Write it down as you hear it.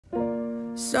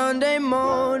Sunday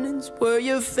mornings were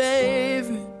your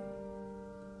favorite.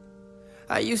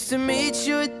 I used to meet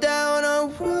you down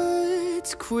on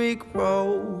Woods Creek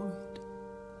Road.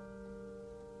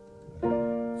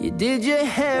 You did your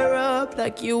hair up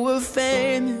like you were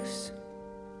famous,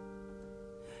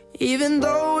 even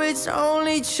though it's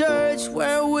only church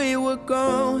where we were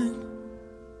going.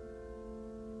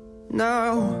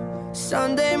 Now,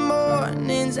 Sunday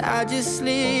mornings I just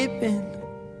sleep in.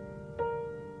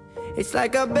 It's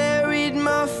like I buried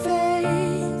my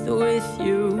faith with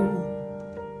you.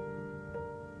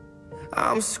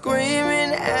 I'm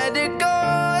screaming at the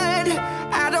God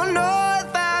I don't know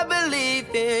if I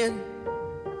believe in,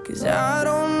 'cause I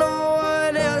don't know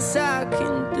what else I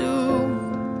can do.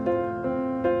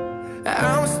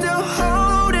 I'm still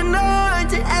holding on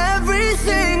to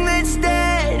everything that's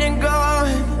dead and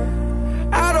gone.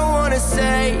 I don't wanna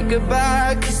say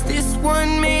goodbye, 'cause this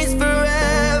one means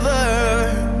forever.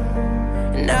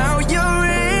 Now you're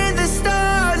in the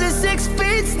stars, and 6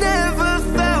 feet's never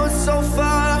felt so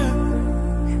far.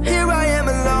 Here I am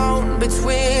alone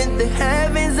between the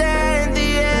heavens and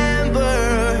the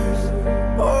embers.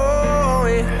 Oh,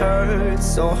 it hurts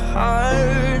so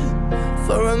hard.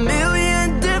 For a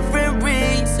million different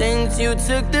reasons, you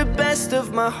took the best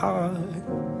of my heart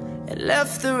and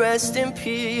left the rest in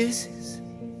pieces.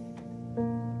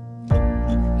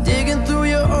 Digging through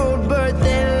your old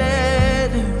birthday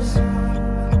letters,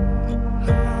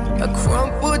 a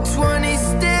crumpled 20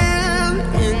 still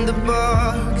in the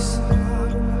box.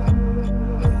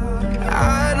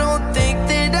 I don't think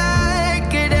that I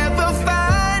could ever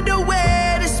find a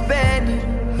way to spend it,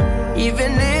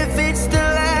 even if it's the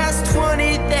last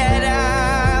 20 that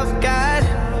I've got.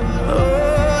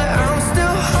 Oh, I'm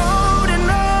still holding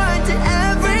on to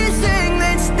everything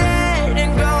that's dead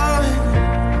and gone.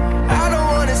 I don't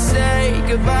wanna say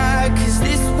goodbye, 'cause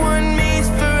this one means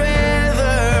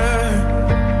forever.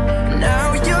 Now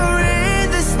you're in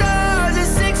the stars,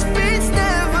 and 6 feet's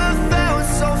never felt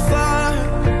so far.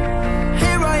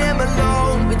 Here I am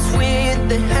alone between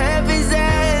the heavens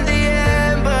and the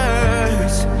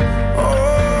embers.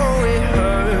 Oh, it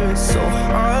hurts so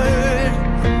hard.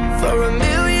 For a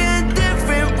million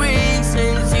different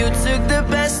reasons, you took the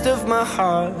best of my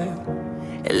heart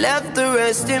and left the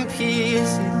rest in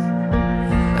pieces.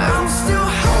 I'm still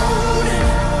holding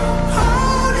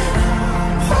on.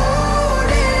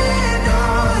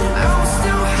 I'm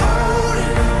still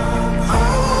holding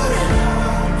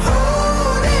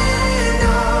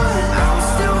on. I'm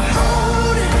still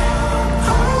holding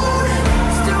on.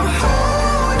 Still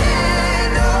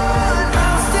holding on.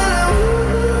 I'm still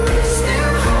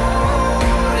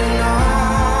holding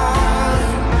on.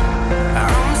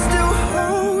 I'm still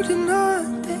holding on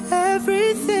to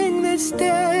everything that's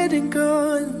dead and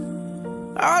gone.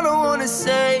 I don't wanna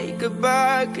say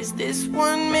goodbye, 'cause this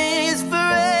one means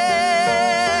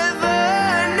forever.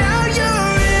 Now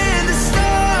you're in the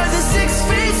stars, and 6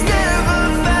 feet's never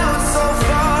felt so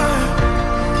far.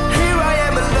 Here I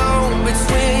am alone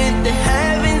between the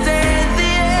heavens and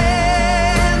the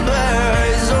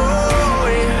embers.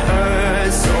 Oh, it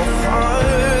hurts so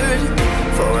hard.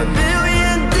 For a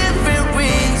billion different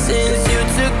reasons, you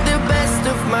took the best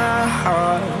of my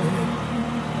heart,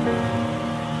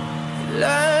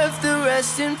 left the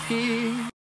rest in peace.